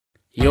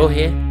You're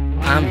here,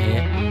 I'm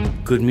here,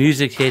 good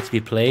music's here to be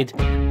played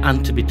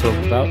and to be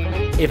talked about.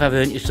 If I've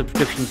earned your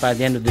subscription by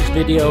the end of this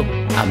video,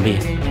 I'll be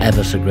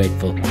ever so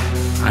grateful.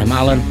 I'm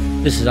Alan,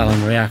 this is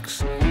Alan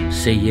Reacts.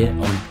 See you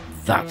on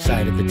that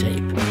side of the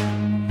tape.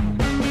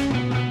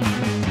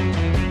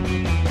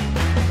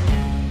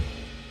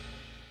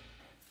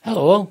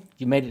 Hello all,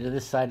 you made it to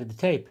this side of the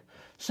tape.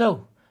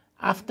 So,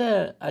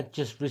 after I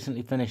just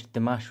recently finished the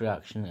MASH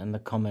reaction and the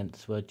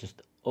comments were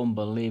just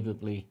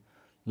unbelievably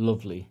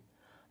lovely,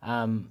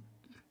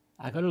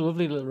 I got a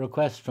lovely little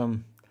request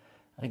from,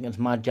 I think it's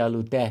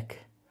Majalu Dek,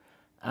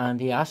 and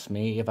he asked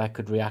me if I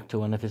could react to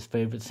one of his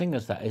favourite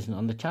singers that isn't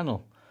on the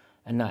channel,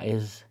 and that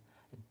is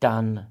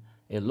Dan.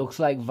 It looks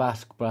like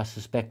Vasc, but I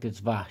suspect it's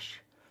Vash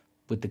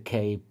with the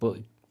K, but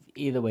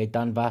either way,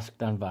 Dan Vasc,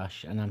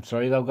 and I'm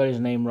sorry if I've got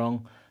his name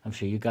wrong, I'm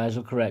sure you guys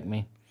will correct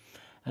me.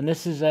 And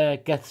this is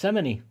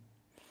Gethsemane,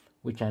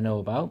 which I know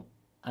about,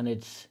 and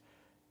it's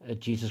a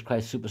Jesus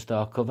Christ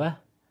Superstar cover,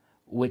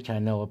 which I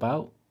know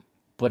about,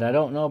 but I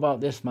don't know about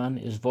this man,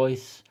 his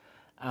voice,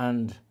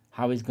 and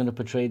how he's going to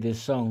portray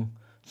this song.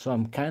 So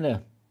I'm kind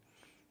of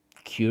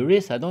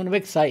curious. I don't know if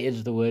excited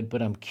is the word,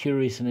 but I'm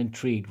curious and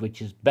intrigued,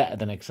 which is better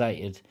than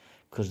excited,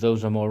 because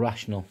those are more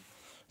rational.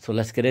 So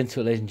let's get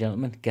into it, ladies and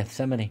gentlemen.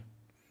 Gethsemane,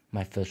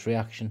 my first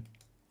reaction.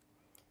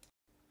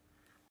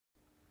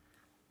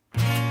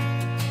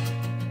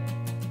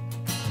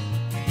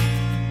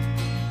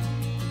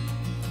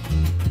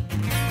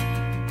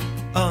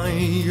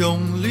 I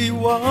only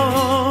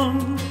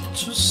want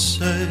to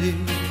say,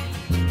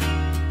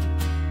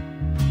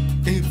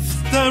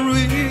 if there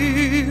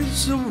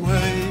is a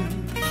way,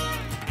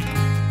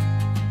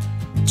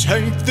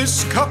 take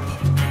this cup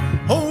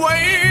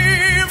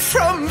away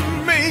from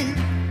me,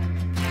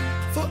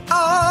 for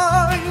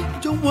I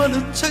don't want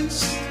to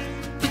taste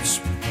its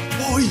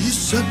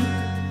poison.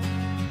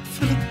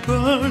 Feel it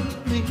burn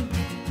me.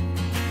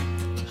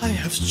 I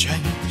have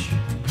changed.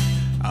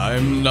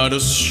 I'm not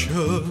as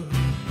sure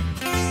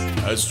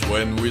as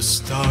when we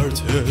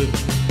started.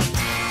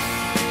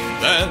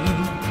 Then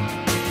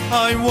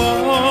I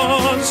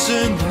was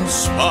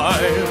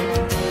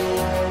inspired.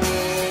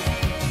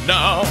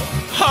 Now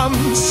I'm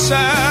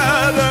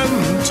sad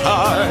and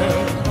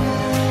tired.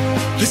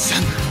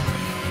 Listen,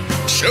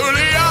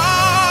 surely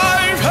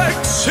I've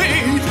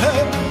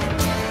exceeded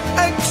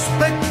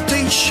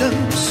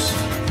expectations.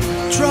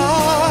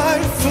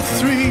 Tried for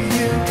 3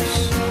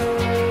 years,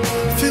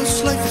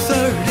 feels like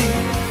 30.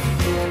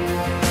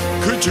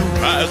 Could you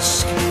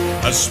ask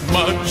as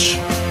much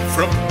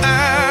from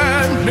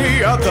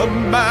any other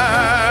man?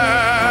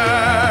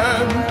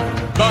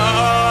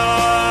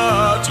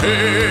 But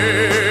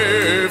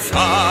if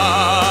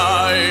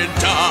I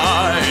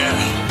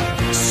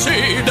die,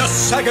 see the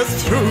saga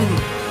through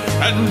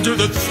and do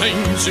the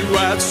things you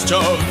asked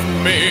of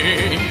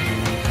me.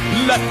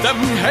 Let them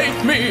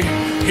hate me,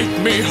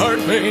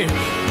 hurt me,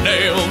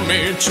 nail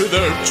me to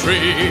the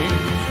tree.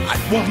 I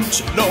want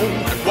to know,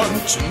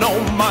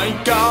 my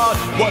God.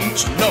 Want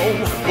to know,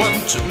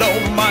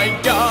 my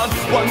God.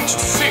 Want to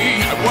see,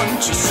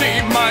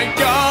 my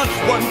God.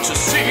 Want to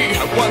see,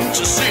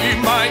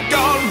 my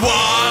God.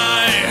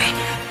 Why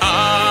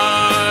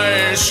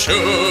I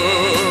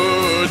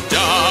should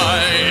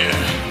die?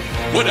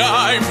 Would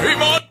I be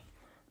more?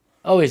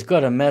 Oh, he's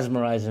got a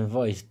mesmerizing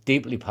voice,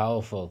 deeply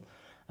powerful,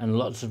 and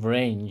lots of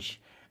range,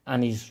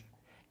 and he's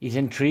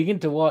intriguing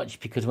to watch,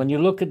 because when you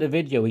look at the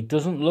video, he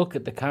doesn't look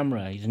at the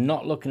camera. He's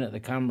not looking at the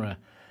camera,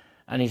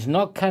 and he's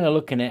not kind of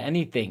looking at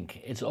anything.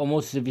 It's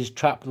almost as if he's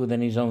trapped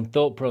within his own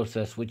thought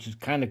process, which is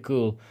kind of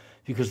cool,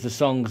 because the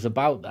song's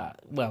about that.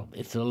 Well,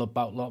 it's all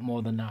about a lot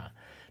more than that.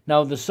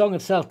 Now, the song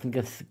itself in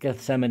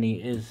Gethsemane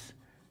is,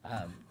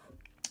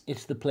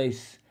 it's the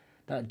place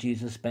that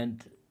Jesus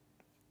spent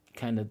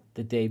kind of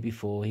the day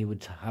before he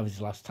would have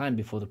his last time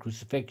before the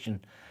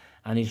crucifixion,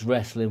 and he's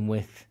wrestling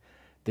with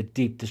the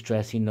deep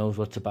distress. He knows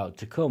what's about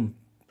to come.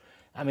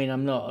 I mean,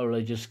 I'm not a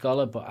religious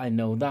scholar, but I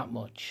know that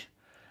much.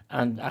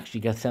 And actually,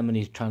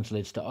 Gethsemane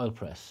translates to oil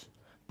press,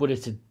 but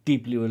it's a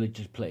deeply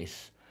religious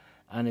place,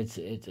 and it's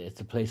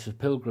a place of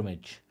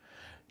pilgrimage.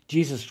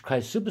 Jesus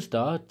Christ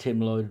Superstar,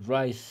 Tim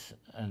Rice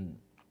and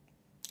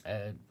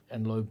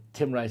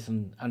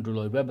Andrew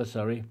Lloyd Webber,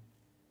 sorry.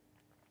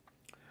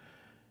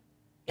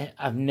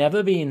 I've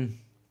never been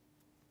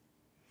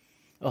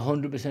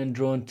 100%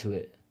 drawn to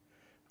it,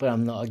 but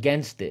I'm not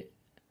against it.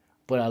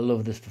 But I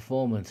love this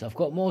performance. I've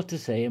got more to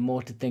say and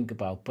more to think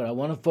about, but I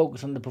want to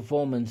focus on the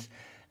performance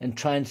and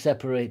try and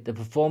separate the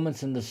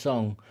performance in the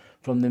song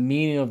from the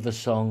meaning of the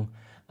song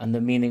and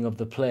the meaning of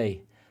the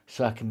play,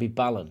 so I can be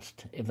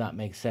balanced, if that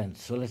makes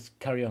sense. So let's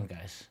carry on,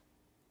 guys.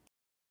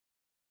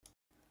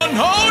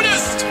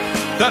 Honest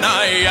than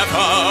I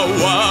ever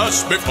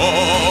was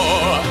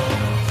before.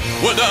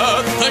 Would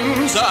the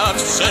things I've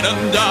said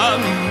and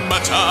done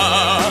matter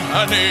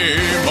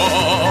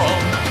anymore?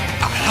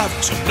 I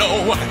have to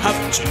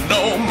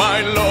know,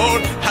 my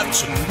Lord. I have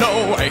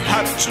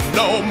to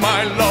know,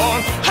 my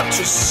Lord. I have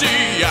to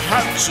see,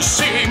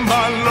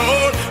 my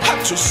Lord. I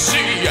have to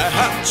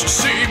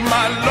see,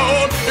 my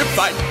Lord. If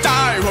I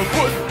die, what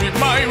would be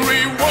my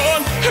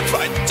reward?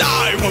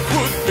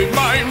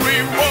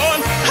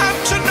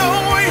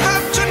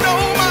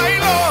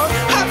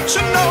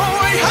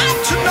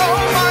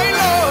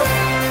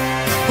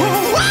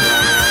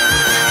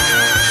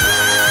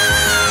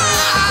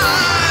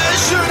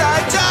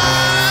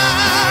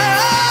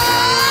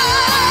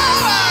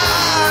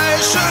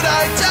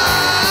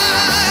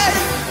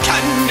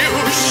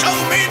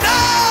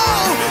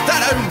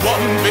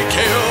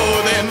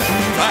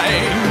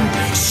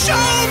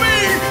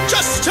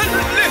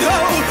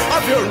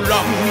 of your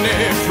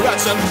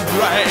omnipresent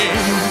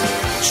reign.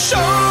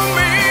 Show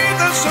me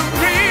there's a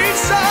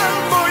reason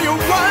for you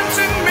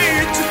wanting me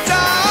to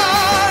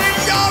die.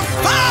 You're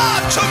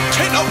far too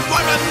keen of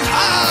women,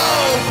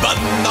 how, but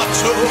not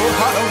too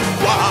hard of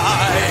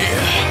why.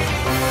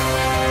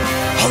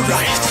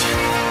 Alright,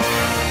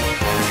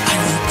 I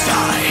will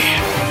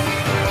die.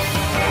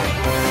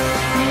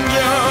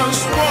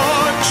 Just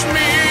watch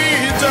me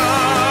die.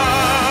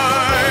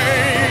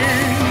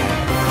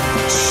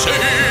 See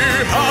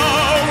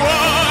how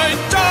I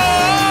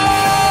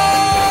die.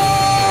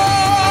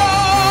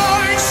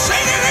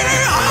 See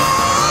how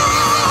I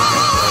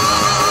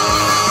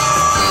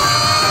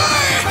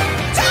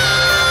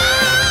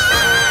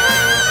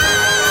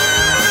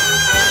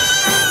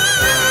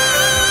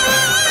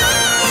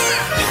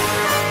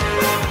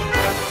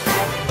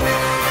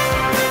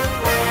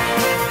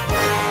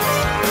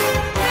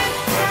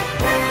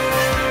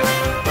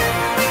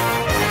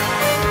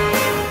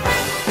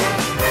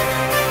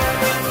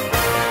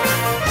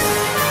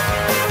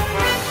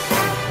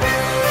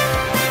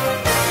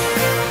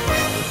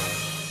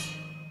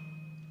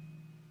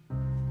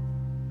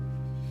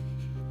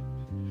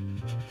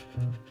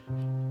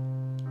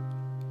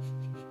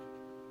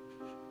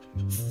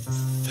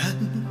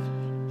Then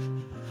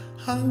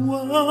I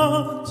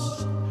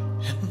was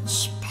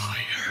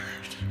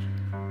inspired.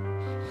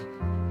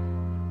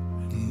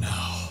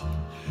 Now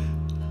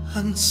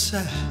I'm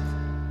sad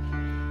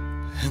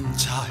and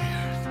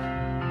tired.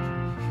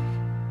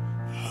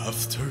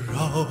 After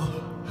all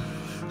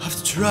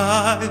I've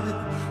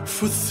tried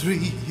for 3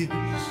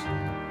 years,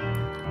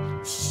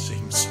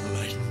 seems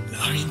like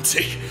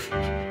 90.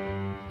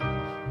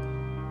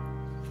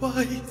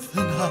 Why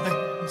then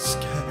I'm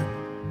scared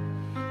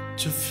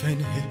to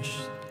finish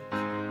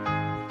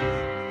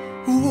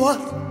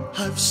what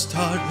I've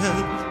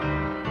started.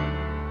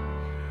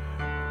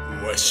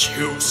 Was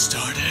you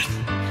started?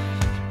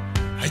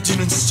 I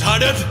didn't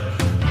start it.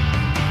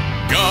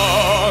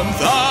 God,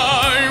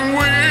 thy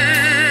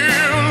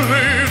will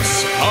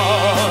is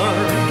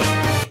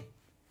hard.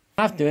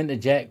 I have to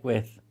interject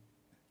with,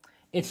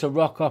 it's a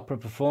rock opera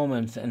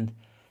performance, and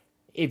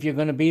if you're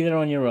going to be there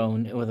on your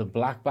own with a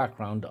black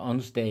background on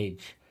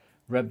stage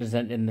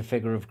representing the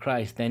figure of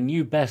Christ, then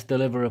you best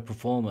deliver a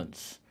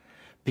performance,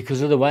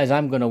 because otherwise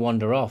I'm going to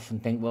wander off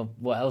and think, well,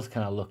 what else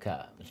can I look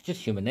at? It's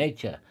just human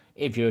nature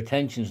if your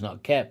attention's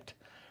not kept.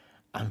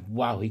 And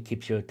wow, he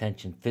keeps your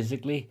attention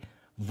physically,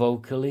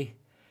 vocally,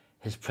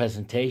 his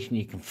presentation,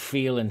 you can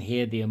feel and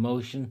hear the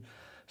emotion.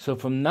 So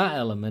from that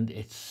element,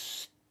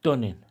 it's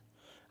stunning.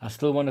 I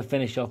still want to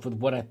finish off with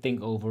what I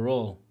think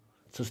overall,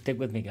 so stick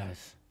with me,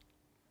 guys.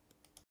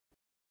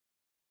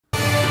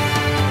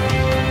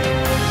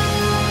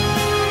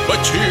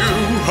 But you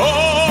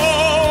hold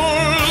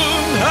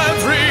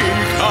every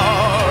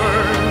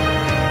card.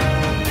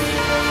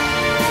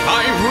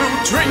 I will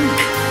drink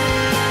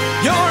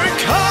your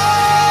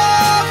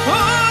cup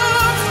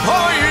of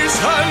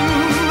poison.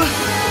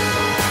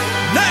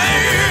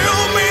 Nail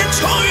me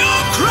to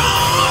your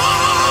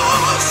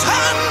cross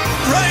and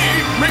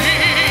break me.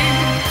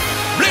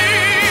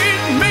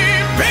 Bleed me,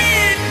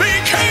 beat me,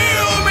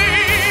 kill me.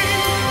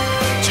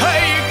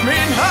 Take me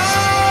now.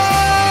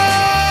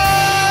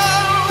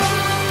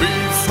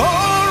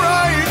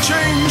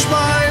 Change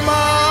my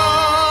mind.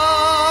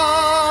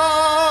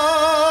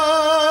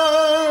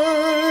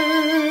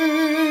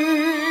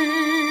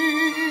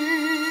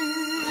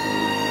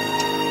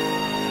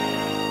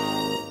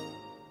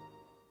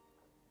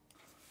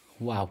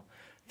 Wow,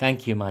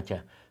 thank you,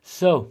 Maja.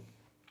 So,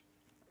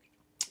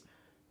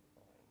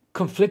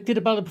 conflicted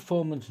about the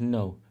performance?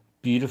 No.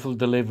 Beautiful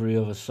delivery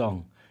of a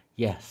song?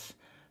 Yes.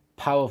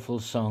 Powerful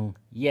song?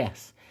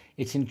 Yes.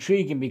 It's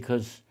intriguing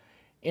because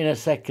in a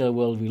secular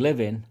world we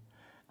live in,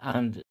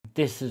 and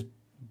this has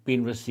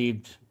been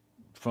received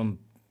from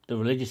the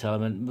religious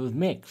element with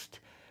mixed,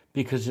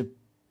 because it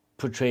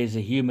portrays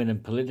a human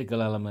and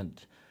political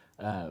element.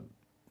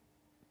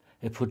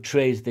 It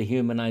portrays the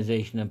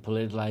humanization and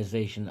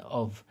politicalization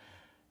of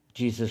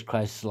Jesus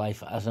Christ's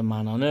life as a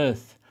man on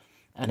earth.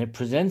 And it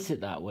presents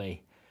it that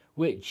way,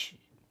 which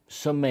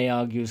some may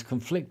argue is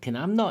conflicting.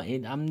 I'm not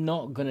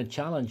going to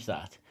challenge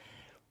that.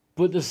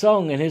 But the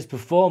song and his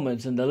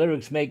performance and the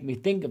lyrics make me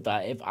think of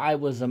that. If I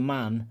was a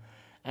man,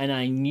 and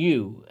I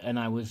knew, and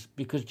I was,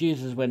 because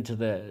Jesus went to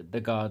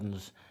the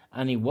gardens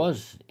and he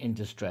was in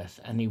distress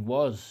and he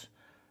was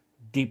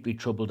deeply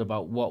troubled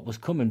about what was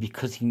coming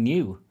because he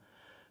knew.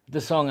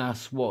 The song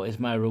asks, what is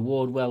my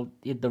reward? Well,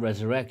 the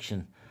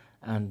resurrection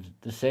and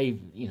the save,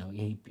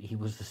 he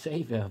was the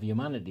savior of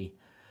humanity.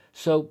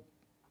 So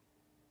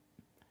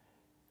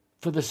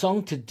for the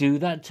song to do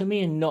that to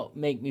me and not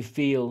make me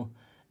feel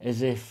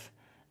as if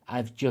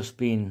I've just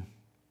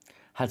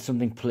had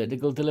something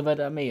political delivered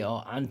at me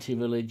or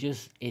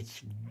anti-religious,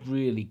 it's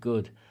really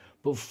good.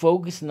 But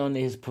focusing on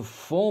his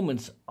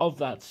performance of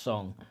that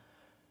song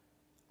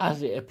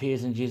as it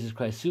appears in Jesus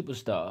Christ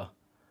Superstar,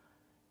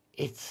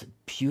 it's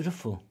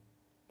beautiful.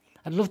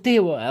 I'd love to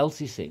hear what else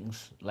he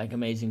sings, like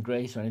Amazing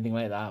Grace or anything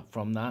like that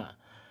from that.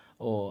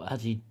 Or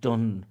has he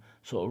done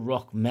sort of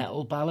rock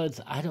metal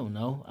ballads. I don't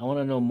know. I want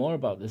to know more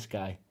about this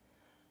guy.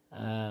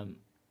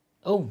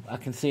 Oh, I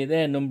can see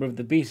there, Number of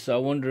the Beast. So I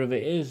wonder if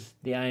it is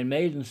the Iron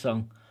Maiden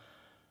song.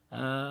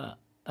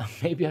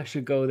 Maybe I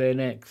should go there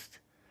next.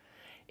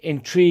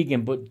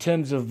 Intriguing, but in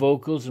terms of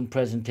vocals and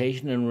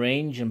presentation and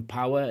range and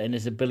power and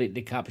his ability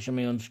to capture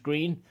me on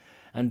screen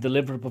and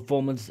deliver a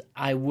performance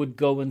I would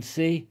go and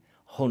see,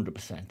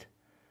 100%.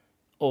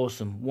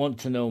 Awesome. Want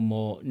to know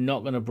more.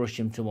 Not going to brush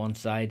him to one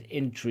side.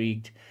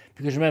 Intrigued.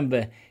 Because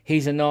remember,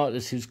 he's an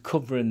artist who's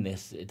covering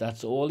this.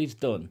 That's all he's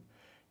done.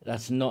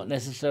 That's not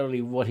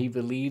necessarily what he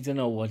believes in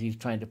or what he's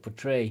trying to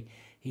portray.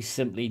 He's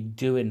simply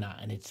doing that,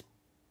 and it's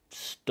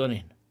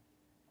stunning.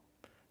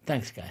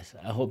 Thanks, guys.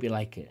 I hope you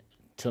like it.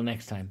 Till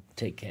next time,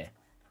 take care.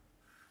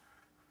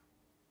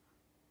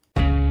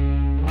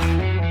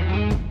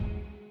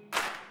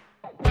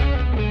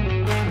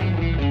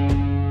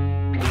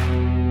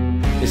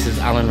 This is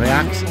Alan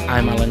Reacts.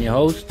 I'm Alan, your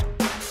host.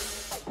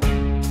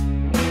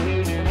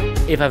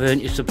 If I've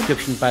earned your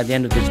subscription by the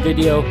end of this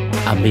video,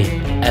 I'll be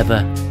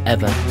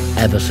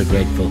ever so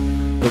grateful.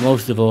 But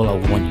most of all, I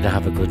want you to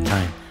have a good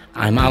time.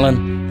 I'm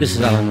Alan. This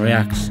is Alan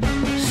Reacts.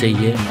 See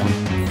you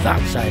on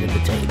that side of the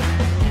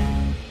tape.